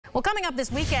Well, coming up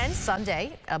this weekend,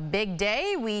 Sunday, a big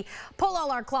day. We pull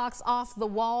all our clocks off the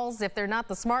walls. If they're not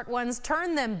the smart ones,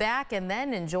 turn them back and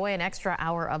then enjoy an extra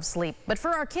hour of sleep. But for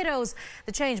our kiddos,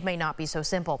 the change may not be so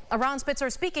simple. Aron Spitzer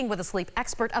speaking with a sleep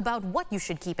expert about what you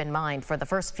should keep in mind for the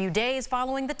first few days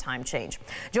following the time change.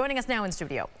 Joining us now in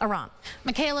studio, Aron.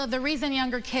 Michaela, the reason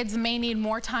younger kids may need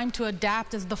more time to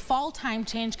adapt is the fall time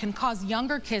change can cause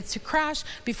younger kids to crash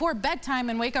before bedtime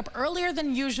and wake up earlier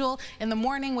than usual in the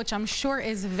morning, which I'm sure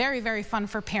is very fun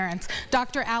for parents.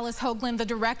 Dr. Alice Hoagland, the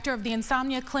director of the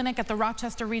Insomnia Clinic at the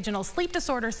Rochester Regional Sleep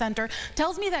Disorder Center,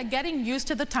 tells me that getting used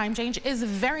to the time change is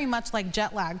very much like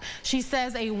jet lag. She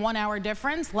says a 1-hour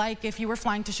difference, like if you were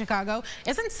flying to Chicago,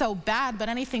 isn't so bad, but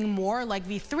anything more, like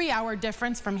the 3-hour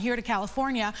difference from here to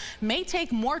California, may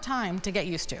take more time to get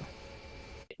used to.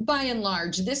 By and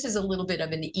large, this is a little bit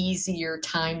of an easier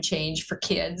time change for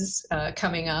kids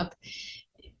coming up.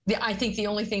 I think the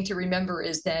only thing to remember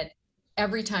is that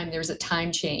every time there's a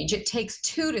time change, it takes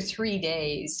 2 to 3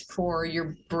 days for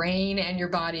your brain and your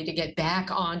body to get back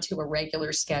onto a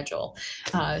regular schedule.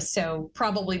 So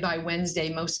probably by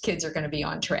Wednesday, most kids are going to be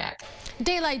on track.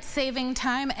 Daylight saving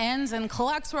time ends and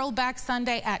clocks roll back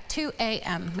Sunday at 2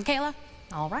 a.m. Michaela?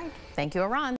 All right. Thank you, Aron.